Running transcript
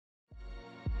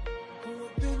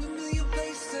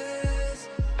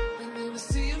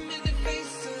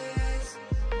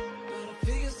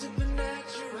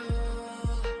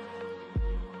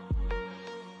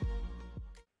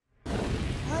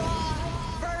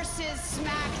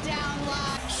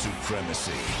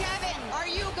supremacy. Kevin, are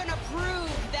you gonna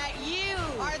prove that you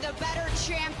are the better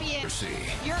champion?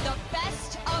 You're the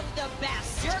best of the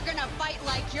best. You're gonna fight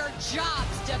like your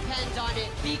jobs depend on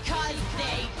it, because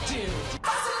they do.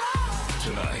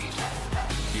 Tonight,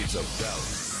 it's about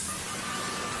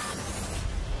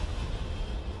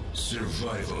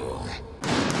survival.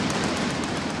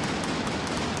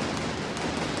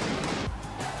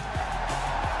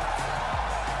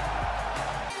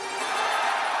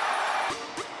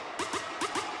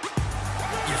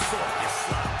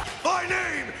 My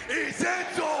name is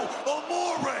Enzo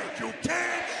Amore. You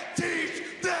can't teach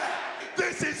that.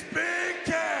 This is Big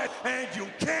Cat, and you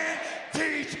can't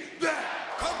teach that.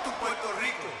 Come to Puerto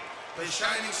Rico, the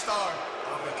shining star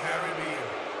of the Caribbean.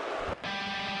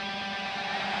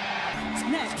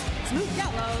 Next, Luke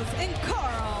Gallows and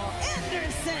Carl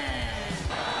Anderson.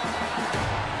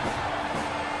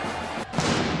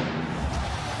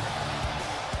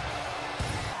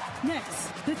 Next,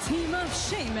 the team of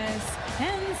Sheamus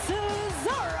and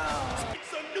Cesaro.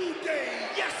 It's a new day.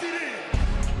 Yes, it is.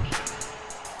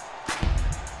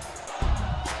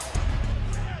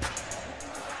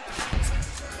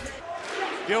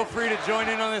 Feel free to join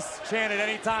in on this chant at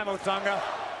any time, Otunga.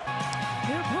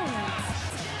 Their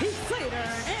opponents, Heath Slater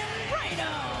and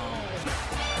Rhino.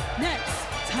 Next,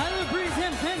 Tyler Breeze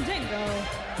and Fandango.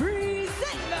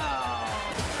 Breezango.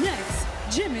 Next,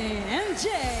 Jimmy and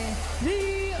Jay,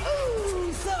 the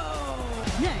Uso.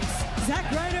 Next,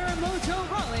 Zack Ryder and Mojo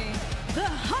Rawley, the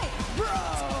Hype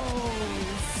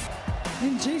Bros.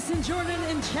 And Jason Jordan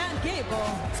and Chad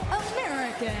Gable,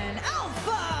 American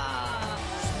Alpha.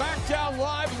 SmackDown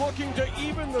Live looking to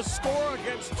even the score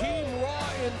against Team Raw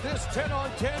in this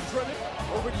 10-on-10 tournament.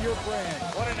 Over to your brand.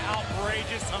 What an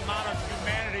outrageous amount of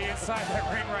humanity inside that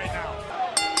ring right now.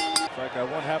 It's like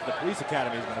one half the police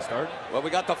academy is going to start. Well, we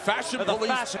got the fashion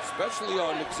police, especially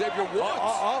on Xavier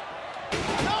Woods.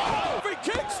 Kofi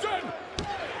Kingston!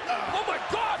 Oh my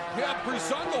God! Yeah,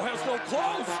 Breezango has no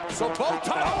clothes. So both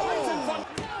titles in front.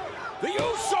 The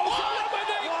Usos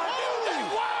eliminate New Day.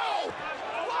 Wow!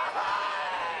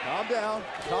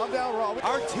 Calm down, Raw.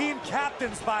 Our team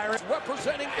captain's Byron.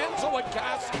 Representing Enzo and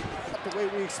Cass. The way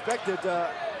we expected.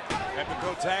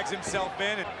 Epico tags himself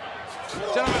in. And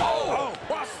gentlemen,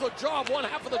 lost the job, one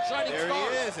half of the Shining Stars. There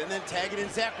he is, and then tagging in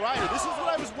Zack Ryder. This is what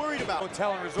I was worried about.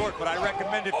 Hotel and resort, but I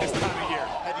recommend it this time of year.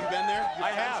 Have you been there?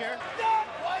 I have.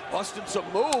 Busting some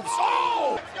moves.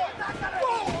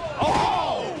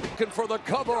 Looking for the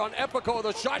cover on Epico of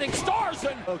the Shining Stars.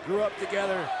 And Grew up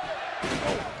together.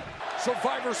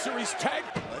 Survivor Series tag.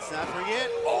 Let's not forget,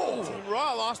 Team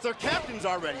Raw lost their captains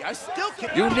already. I still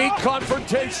can't. Unique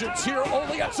confrontations here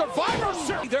only at Survivor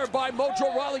Series. Thereby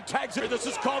Mojo Rawley tags it. This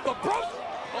is called the Bro.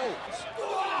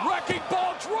 Wrecking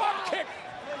Ball drop kick.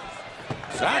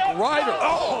 Zack Ryder.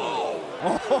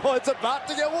 It's about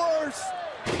to get worse.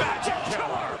 Magic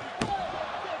Killer.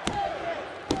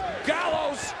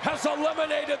 Gallows has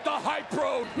eliminated the Hype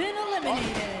Road. Been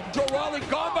eliminated. Mojo Rawley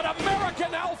gone, but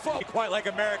American Alpha. Quite like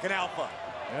American Alpha.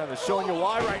 Yeah, they're showing you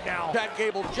why right now. Chad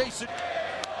Gable, Jason,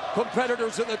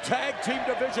 competitors in the tag team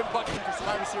division, but For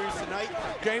Survivor Series tonight.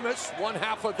 Sheamus, one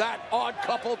half of that odd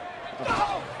couple.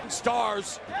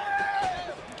 Stars.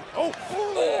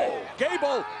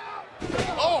 Gable.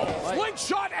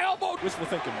 Slingshot elbow. Wishful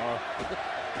thinking, Mara.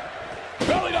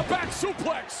 Belly to back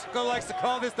suplex. Go likes to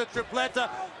call this the tripleta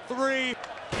 3. It's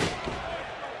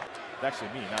actually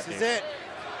me, not This is Dave. it.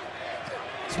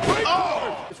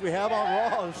 Which we have on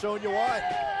Raw, I'm showing you why.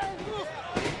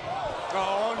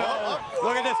 Oh no!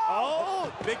 Look at this!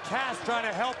 Big Cass trying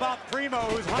to help out Primo,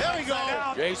 who's There we go.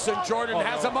 out. Jason Jordan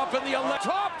has him up in the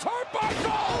top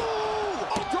turnbuckle.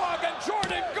 Dog and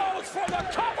Jordan goes for the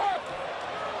cover.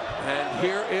 And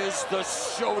here is the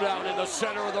showdown in the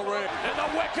center of the ring. And the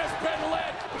wick has been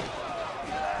lit.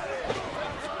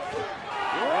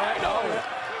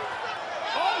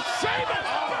 Sheamus!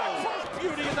 First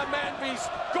beauty in the man beast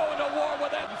going to war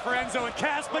with it. For Enzo and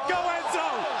Cass, but go Enzo!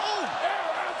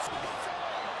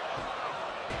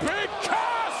 Big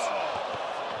Cass!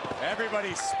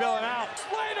 Everybody's spilling out.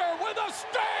 Slater with a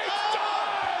stage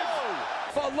dive!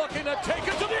 For looking to take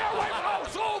it to the airway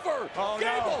house over! Oh,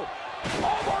 Gable!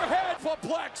 Overhead for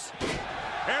Plex!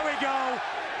 Here we go!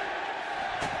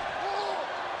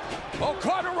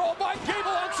 Carter roll by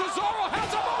Gable and Cesaro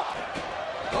has him up!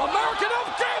 American of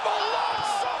Gable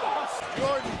lost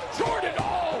Jordan!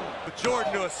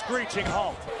 Jordan to a screeching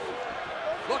halt.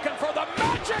 Looking for the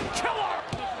Magic Killer!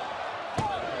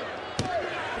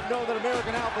 Know that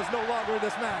American Alpha is no longer in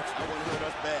this match. That one hurt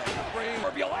us bad.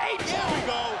 Proverbial H. Here we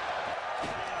go.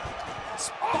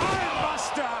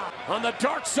 Spinebuster on the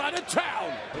dark side of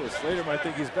town. Slater might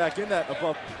think he's back in that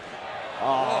above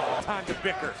Oh, time to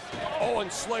bicker. Oh,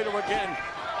 and Slater again.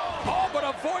 Oh, but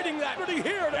avoiding that. What did he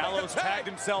hear? Gallows tagged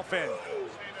himself in.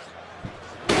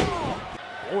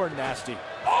 Or nasty.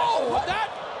 Oh, with that.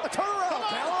 A turnaround.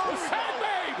 Gallows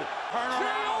handmade.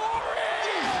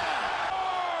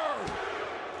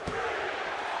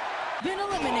 Been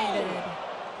eliminated.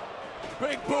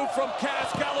 Big boot from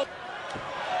Cass Gallows.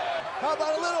 How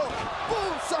about a little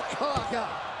boom shakalaka?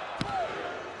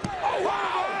 Oh,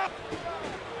 wow.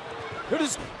 It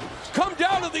has come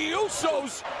down to the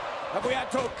Usos. Have we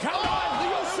had to count on the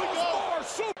Usos more?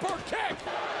 Super kick.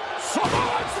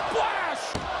 Samoan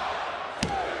splash.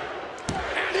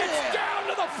 And it's down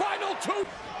to the final two.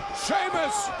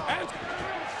 Sheamus and...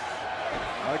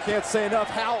 I can't say enough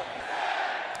how...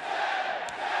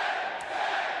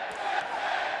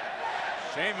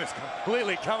 Sheamus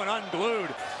completely coming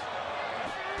unglued.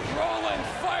 Rolling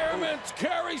fireman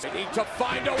carries. They need to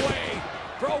find a way.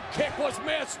 Throw kick was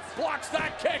missed. Blocks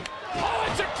that kick. Oh,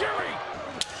 it's a Kiri.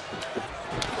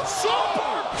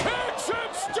 Super kicks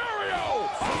in stereo.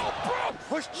 Oh, bro.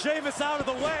 Pushed Sheamus out of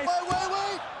the way.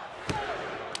 Wait.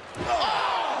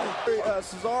 Oh!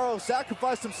 Cesaro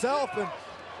sacrificed himself and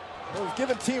was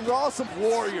giving Team Raw some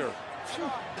Warrior.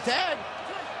 Dead.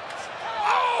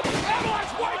 Oh,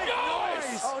 avalanche white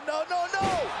noise. Oh, no.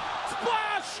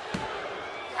 Splash.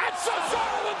 And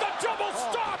Cesaro with the double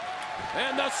stop.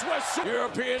 And the Swiss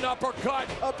European uppercut.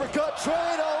 Uppercut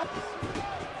Trado.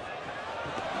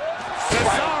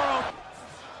 Cesaro.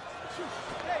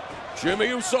 Jimmy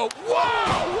Uso.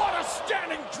 Wow, what a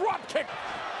standing drop kick.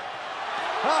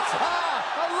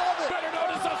 I love it. Better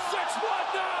known as a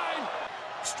 619.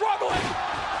 Struggling.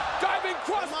 Diving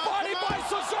crossbody by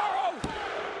Cesaro.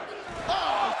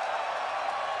 Oh.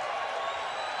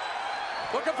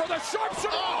 Looking for the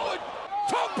sharpshooter. Oh,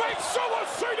 topping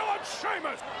suicide on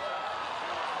Sheamus.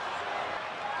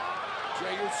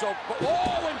 Jey Uso.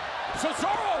 Oh, and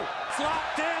Cesaro.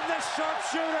 Slapped in the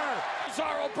sharpshooter.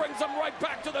 Cesaro brings him right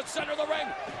back to the center of the ring.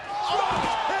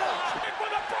 Oh, kick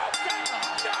with a broken.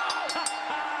 No.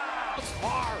 It's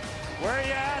far. Where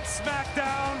you at,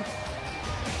 SmackDown?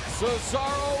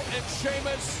 Cesaro and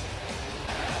Sheamus.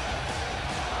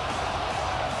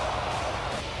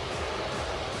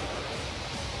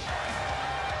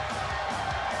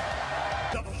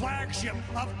 The flagship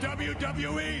of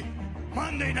WWE,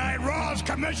 Monday Night Raw's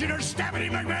Commissioner Stephanie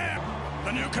McMahon.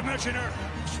 The new commissioner,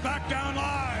 SmackDown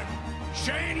Live,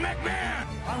 Shane McMahon.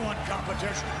 I want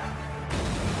competition.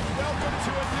 Welcome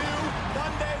to a new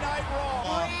Monday Night Raw.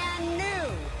 Brand new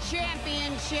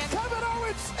championship. Kevin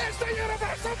Owens is the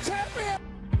Universal Champion.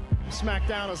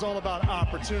 SmackDown is all about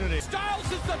opportunity. Styles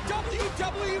is the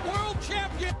WWE World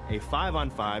Champion. A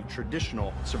 5-on-5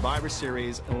 traditional Survivor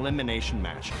Series elimination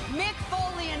match. Mick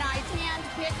Foley and I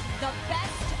handpicked the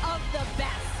best of the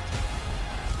best.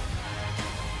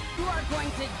 You are going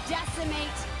to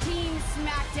decimate Team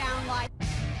SmackDown Live.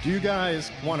 Do you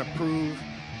guys want to prove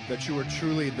that you are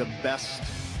truly the best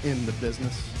in the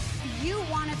business? You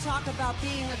want to talk about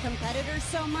being a competitor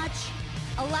so much?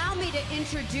 Allow me to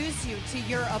introduce you to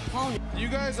your opponent. You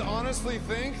guys honestly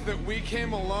think that we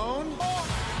came alone?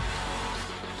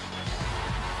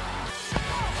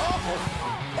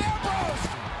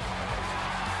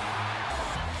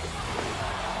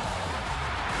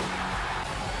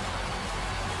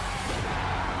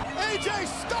 AJ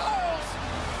Styles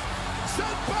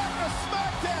sent back to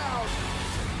SmackDown.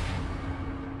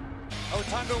 Oh,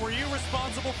 Tondo, were you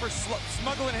responsible for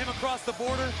smuggling him across the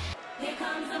border? Here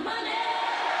comes the money.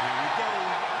 Here we go.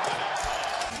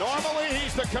 Normally,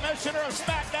 he's the commissioner of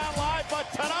SmackDown Live,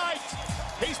 but tonight,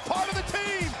 he's part of the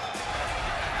team.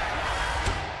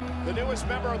 The newest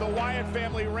member of the Wyatt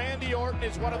family, Randy Orton,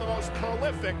 is one of the most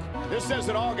prolific. This says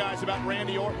it all, guys, about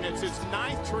Randy Orton. It's his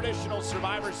 9th traditional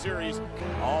Survivor Series.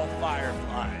 All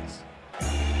fireflies.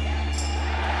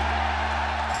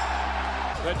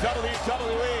 The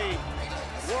WWE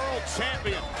World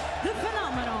Champion. The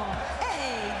phenomenal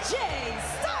AJ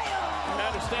Styles. I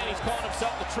understand he's calling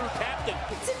himself the true captain.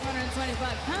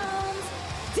 225 pounds,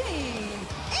 Dean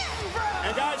Ambrose.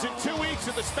 And guys, in 2 weeks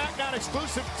in the SmackDown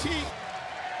exclusive team.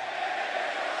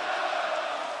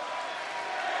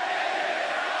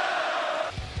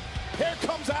 Here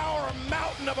comes our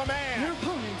mountain of a man. Your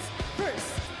opponents,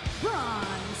 first, Braun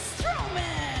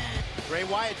Strowman. Bray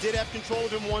Wyatt did have control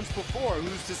of him once before.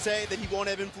 Who's to say that he won't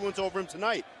have influence over him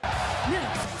tonight?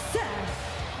 Next,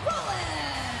 Seth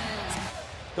Rollins.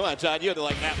 Come on, Todd, you had to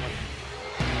like that one.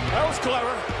 That was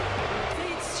clever.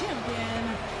 States champion,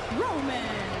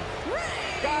 Roman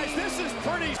Reigns. Guys, this is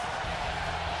pretty.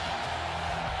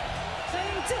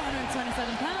 Weighing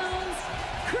 227 pounds,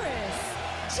 Chris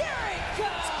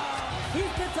Jericho.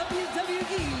 he's the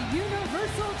WWE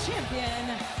Universal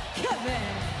Champion, Kevin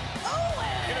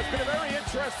Owens. It has been a very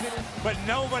interesting. But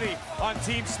nobody on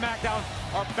Team SmackDown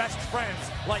are best friends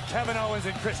like Kevin Owens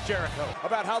and Chris Jericho.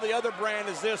 About how the other brand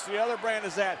is this, the other brand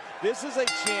is that. This is a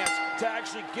chance to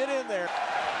actually get in there.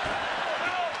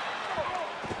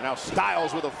 Now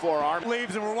Styles with a forearm.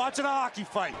 Leaves, and we're watching a hockey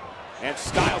fight. And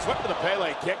Styles went to the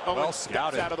Pele kick. Owens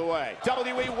scouted. steps out of the way.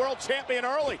 WWE World Champion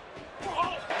early.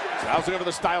 Styles looking for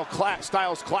the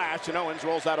Styles clash, and Owens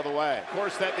rolls out of the way. Of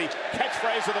course, that the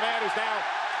catchphrase of the man who's now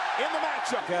in the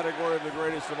matchup. Category of the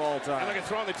greatest of all time. And look at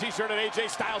throwing the t-shirt at AJ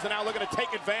Styles, and now looking to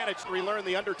take advantage. Relearn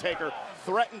the Undertaker,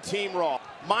 threaten Team Raw.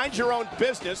 Mind your own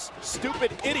business,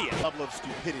 stupid idiot. Level of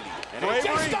stupidity. And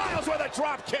AJ Styles with a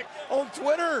drop kick. On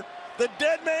Twitter, the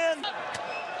dead man.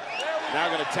 Now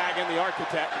going to tag in the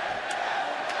Architect.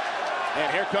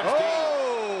 And here comes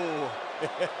Dean.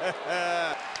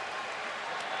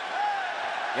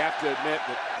 You have to admit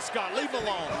that Scott, leave him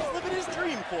alone. He's living his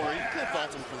dream, Corey. You can't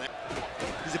fault him for that.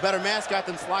 He's a better mascot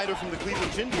than Slider from the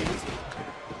Cleveland Indians.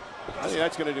 I think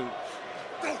that's going to do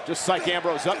just psych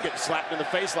Ambrose up, getting slapped in the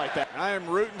face like that. I am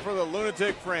rooting for the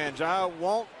lunatic fringe. I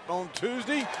won't on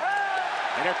Tuesday.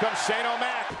 And here comes Shane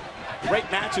O'Mac. Great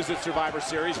matches at Survivor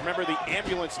Series. Remember the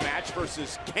ambulance match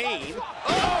versus Kane.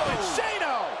 Oh, and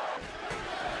Shane-O!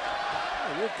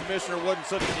 Your commissioner wasn't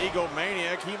such an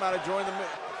egomaniac. He might have joined the...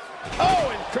 Oh,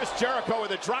 and Chris Jericho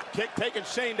with a drop kick, taking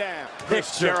Shane down.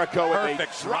 Chris Jericho with a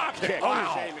drop kick.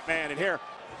 Wow. Shane McMahon, and here,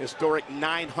 historic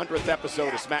 900th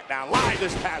episode of SmackDown Live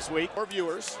this past week. More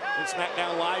viewers than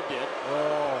SmackDown Live did.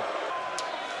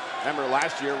 Remember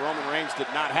last year, Roman Reigns did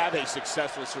not have a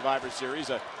successful Survivor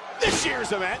Series. This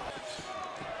year's event.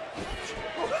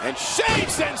 And Shane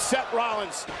sends Seth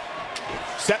Rollins.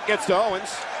 Seth gets to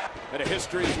Owens. And a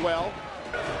history as well.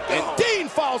 And Dean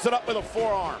follows it up with a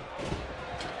forearm.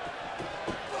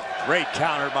 Great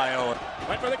counter by Owens.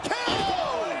 Went for the count.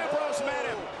 Oh, Ambrose met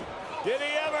him. Did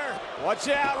he ever? Watch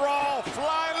out, Raw.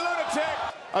 Flying lunatic.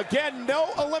 Again,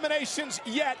 no eliminations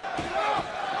yet.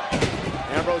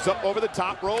 Ambrose up over the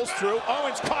top, rolls through.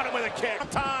 Owens caught him with a kick.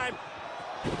 Time.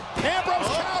 Ambrose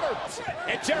counter.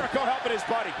 And Jericho helping his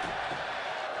buddy.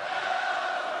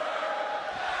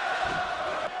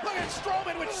 Look at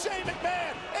Strowman with Shane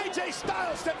McMahon. AJ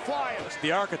Styles sent flying.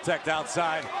 The Architect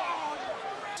outside.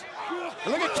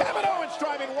 And look at Kevin Owens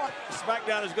driving what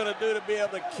SmackDown is going to do to be able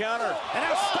to counter. And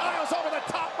now Styles over the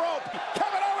top rope.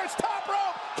 Kevin Owens top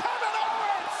rope. Kevin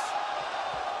Owens.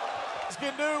 We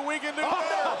can do, we can do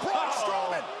better. Braun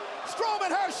Strowman.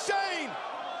 Strowman has Shane.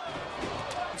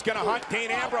 He's going to hunt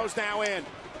Dean Ambrose now in.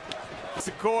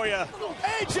 Sequoia.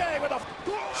 AJ with a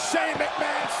Shane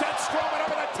McMahon sent Strowman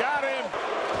over the top. Got him.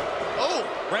 Oh,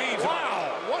 Reigns.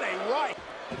 Wow, what a right.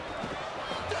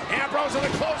 Ambrose on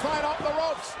the clothesline off the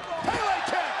ropes. Pele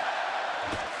kick.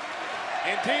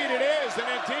 Indeed it is, and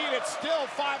indeed it's still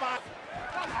 5 on.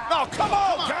 No, come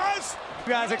on, guys.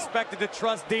 You guys expected to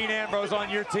trust Dean Ambrose on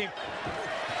your team.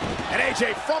 And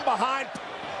AJ from behind.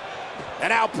 And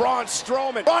now Braun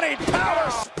Strowman. Running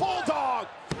power. Bulldog.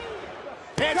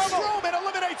 And Strowman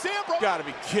eliminates Ambrose. You gotta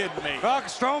be kidding me. Well,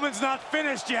 Strowman's not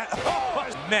finished yet.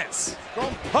 Nets.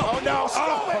 Oh no,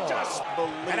 Strowman just.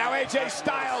 And now AJ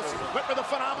Styles went for the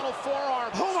phenomenal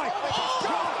forearm. Oh my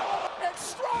God. And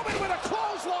Strowman with a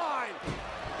clothesline.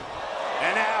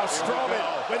 And now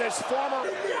Strowman with his former.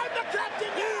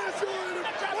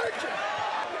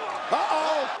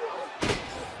 Uh-oh.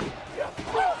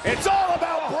 It's all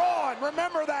about Braun.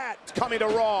 Remember that. It's coming to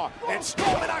Raw. And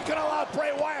Strowman not going to allow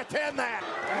Bray Wyatt to end that.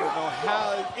 I don't know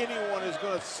how anyone is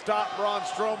going to stop Braun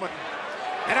Strowman.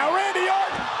 And now Randy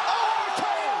Orton. Oh, KO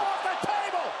off the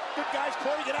table. Good guys,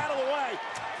 Corey, get out of the way.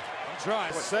 I'm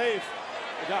trying. Safe.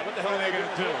 God, what the hell are they going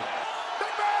to do? An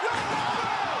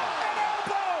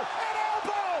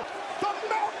elbow. The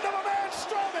mountain of a man,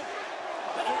 Strowman.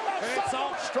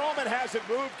 Strowman hasn't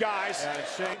moved, guys. Yeah,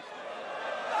 Shane.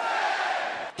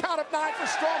 Count of 9 for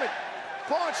Strowman.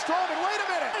 Braun Strowman, wait a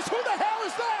minute. Who the hell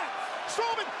is that?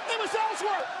 Strowman, it was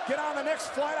Ellsworth. Get on the next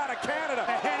flight out of Canada.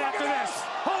 Ahead after this.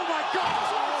 Oh my God.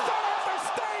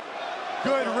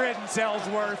 Good riddance,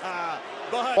 Ellsworth.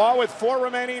 Ball with 4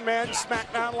 remaining men.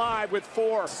 SmackDown Live with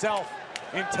 4. Self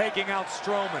in taking out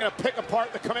Strowman. Gonna pick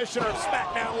apart the commissioner of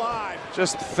SmackDown Live.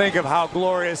 Just think of how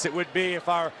glorious it would be if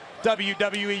our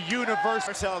WWE Universe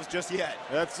ourselves just yet.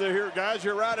 That's here, guys.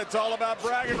 You're right. It's all about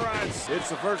bragging rights. It's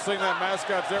the first thing that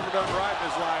mascot's ever done right in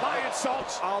his life. By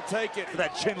insults. I'll take it. for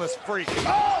that chinless freak.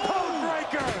 Oh!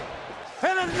 Breaker.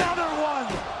 And another one.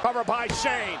 Cover by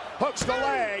Shane. Hooks the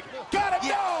leg. Got it.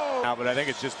 No. Now, but I think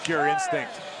it's just pure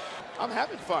instinct. I'm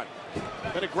having fun.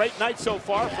 Been a great night so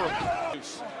far for.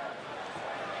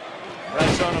 But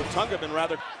I saw Otunga been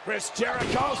rather. Chris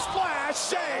Jericho splash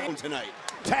Shane tonight.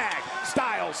 Tag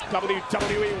Styles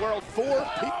WWE World 4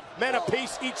 men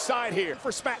apiece each side here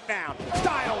for SmackDown.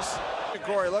 Styles.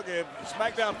 Corey, look, if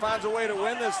SmackDown finds a way to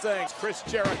win this thing. Chris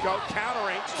Jericho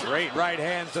countering. Great right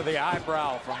hands to the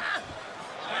eyebrow from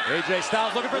AJ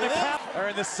Styles, looking for the count. They're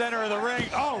in the center of the ring.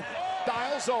 Oh!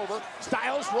 Styles over.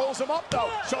 Styles rolls him up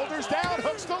though. Shoulders down,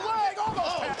 hooks the leg.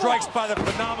 Almost strikes by the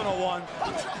phenomenal one.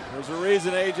 There's a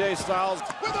reason AJ Styles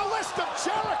with a list of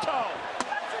Jericho.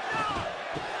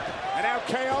 And now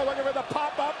KO looking for the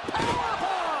pop-up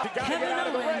powerbomb. You gotta get out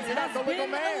of the ring. Not the legal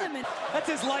man. That's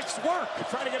his life's work. He's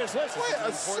trying to get his list. Wait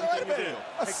a second.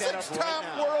 A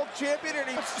six-time world champion, and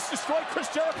he just destroyed Chris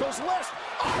Jericho's list.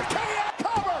 RKO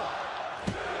cover.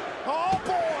 Oh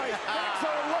boy, things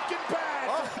are looking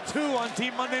bad. 2 on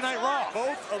Team Monday Night Raw.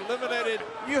 Both eliminated.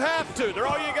 You have to. They're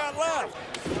all you got left.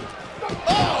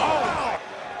 Oh!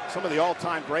 Some of the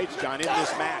all-time greats, John, in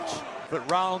this match. But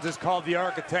Rollins is called the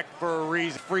architect for a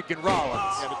reason. Freaking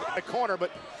Rollins. Yeah, the corner, but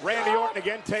Randy Orton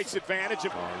again takes advantage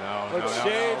of.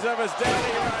 Shades of his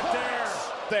daddy right there.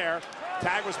 There.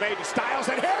 Tag was made to Styles,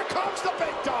 and here comes the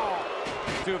big dog.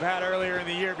 To have had earlier in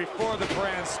the year before the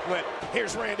brand split.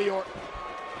 Here's Randy Orton.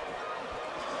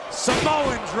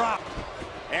 Samoan drop.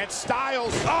 And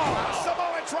Styles. Oh!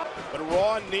 Samoan drop. But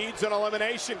Raw needs an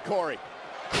elimination, Corey.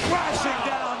 Crashing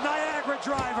down, Niagara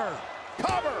driver.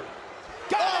 Cover.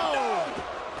 Go!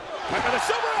 And with a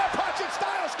Superman punch, and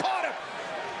Styles caught him.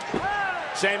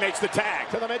 Shane makes the tag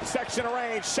to the midsection of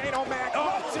range. Shane O'Mac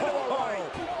runs into a line.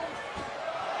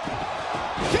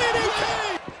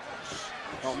 DDT!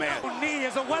 Oh, man. Knee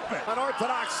is a weapon.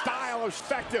 Unorthodox style,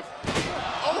 effective.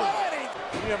 Already.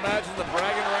 Can you imagine the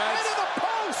bragging rights? Into the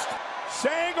post.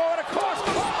 Shane going across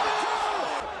the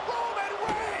Roman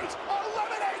Reigns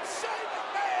eliminates Shane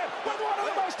McMahon with one of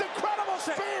the most incredible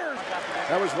spears.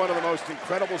 That was one of the most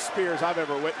incredible spears I've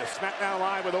ever witnessed. SmackDown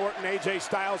Live with Orton, AJ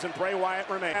Styles, and Bray Wyatt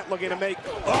remain looking to make.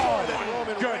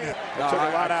 Roman Reigns. That took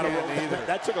a lot out of Roman.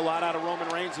 That took a lot out of Roman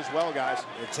Reigns as well, guys.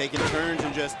 They're taking turns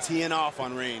and just teeing off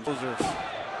on Reigns.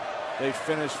 They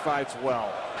finish fights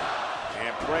well.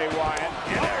 And Bray Wyatt.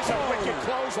 And there's a wicked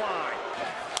clothesline.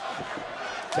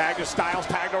 Tag to Styles,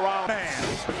 tag to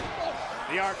Rollins.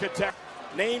 The architect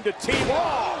named a team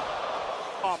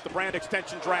off the brand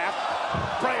extension draft.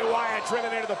 Bray Wyatt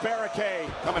driven into the barricade.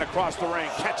 Coming across the ring,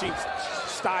 catching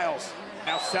Styles.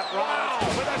 Now Seth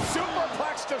Rollins with a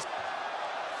superplex to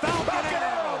Falcon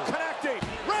Arrow connecting.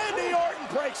 Randy Orton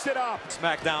breaks it up.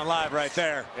 SmackDown Live right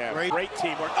there. Yeah, great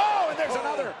teamwork. Oh, and there's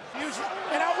another. And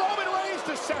now Roman Reigns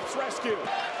to Seth's rescue.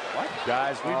 What?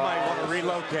 Guys, we might want to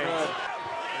relocate.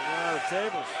 The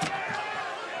tables.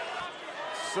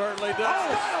 Certainly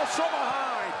does. Styles from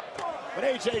behind. But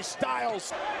AJ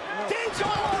Styles. AJ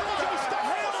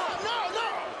Styles.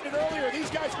 No. Earlier, these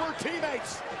guys were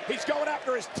teammates. He's going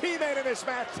after his teammate in this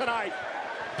match tonight.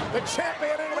 The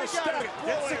champion into the step.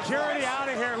 Get security out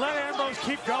of here. Let Ambrose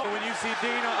keep going. When you see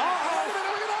Dina.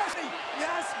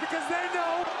 Yes, because they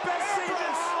know best see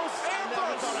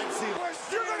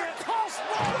this. You're going to cost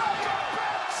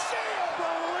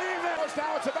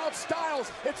now it's about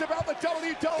Styles. It's about the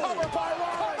WWE cover by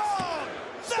Rollins.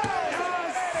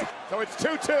 Styles. So it's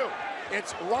 2-2.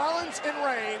 It's Rollins and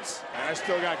Reigns. And I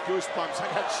still got goosebumps. I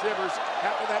got shivers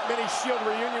after that mini Shield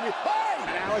reunion. Hey!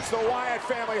 Now it's the Wyatt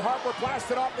family. Harper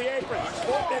blasted off the apron.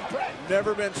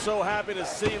 Never been so happy to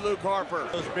see Luke Harper.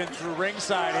 He's been through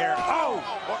ringside here. Oh!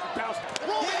 Bounce.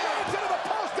 Roman Reigns into the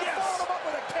post and followed him up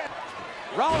with a kick.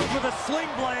 Rollins with a sling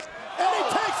blade. And he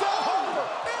takes out Harper.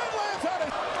 And lands on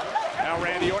it. Now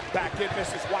Randy Orton back in,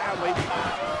 misses wildly.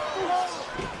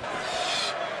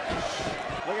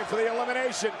 Looking for the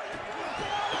elimination.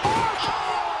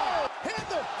 Hit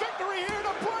the victory here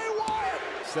to Bray Wyatt.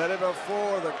 Said it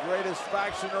before, the greatest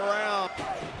faction around.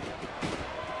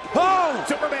 Oh!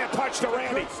 Superman punch to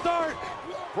Randy. Good start.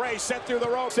 Bray sent through the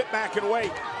rope. Sit back and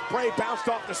wait. Bray bounced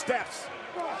off the steps.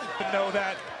 Know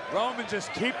that. Roman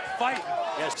just keep fighting.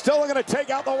 Yes. Still going to take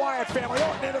out the Wyatt family.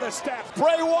 Orton into the steps.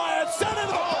 Bray Wyatt sent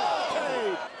into the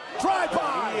barricade. Drive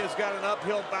by. He has got an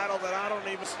uphill battle that I don't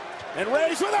even. And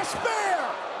Reigns with a spear.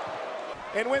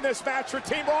 And win this match for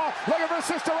Team Raw. Looking for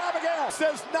Sister Abigail.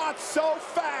 Says not so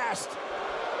fast.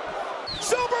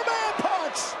 Superman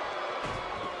punch.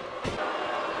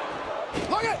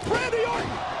 Look at Randy Orton.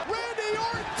 Randy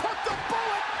Orton took the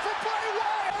bullet for Bray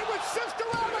Wyatt. And with Sister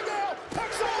Abigail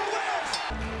picks up the win.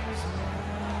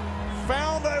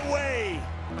 Found a way.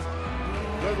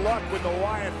 Good luck with the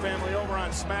Wyatt family over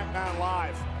on SmackDown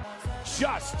Live.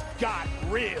 Just got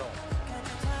real.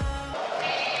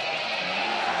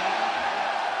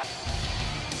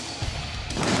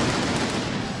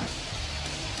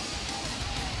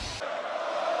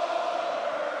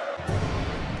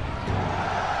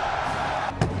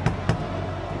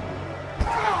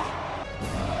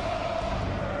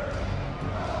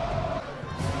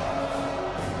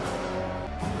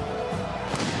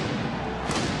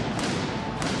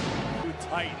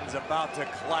 titans about to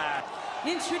clash.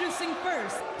 Introducing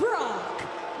first, Brock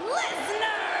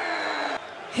Lesnar.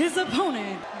 His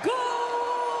opponent, Goldberg.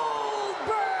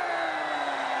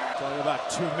 Talking about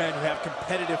two men who have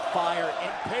competitive fire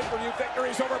and Pay-per-view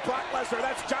victories over Brock Lesnar.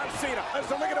 That's John Cena.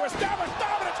 Lesnar looking to establish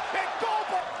dominance. And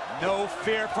Goldberg. No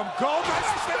fear from Goldberg. And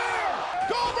a spear.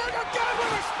 Goldberg again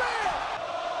with a spear.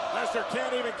 Lesnar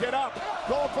can't even get up.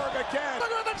 Goldberg again.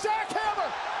 Look at the jackhammer.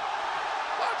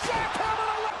 A jackhammer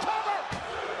to recover.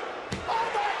 Oh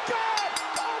my God.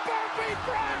 Goldberg beat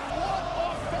Brock. What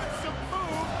offensive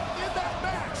move in that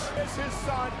match. It's his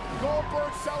son.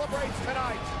 Goldberg celebrates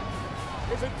tonight.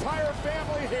 His entire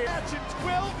family here. Match in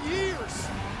 12 years.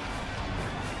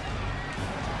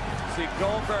 See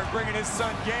Goldberg bringing his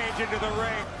son Gage into the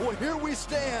ring. Well, here we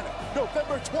stand,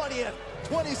 November 20th,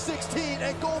 2016,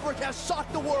 and Goldberg has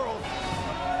shocked the world.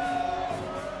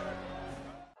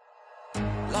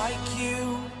 Like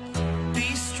you,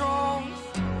 be strong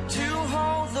to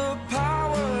hold the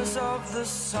powers of the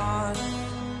sun.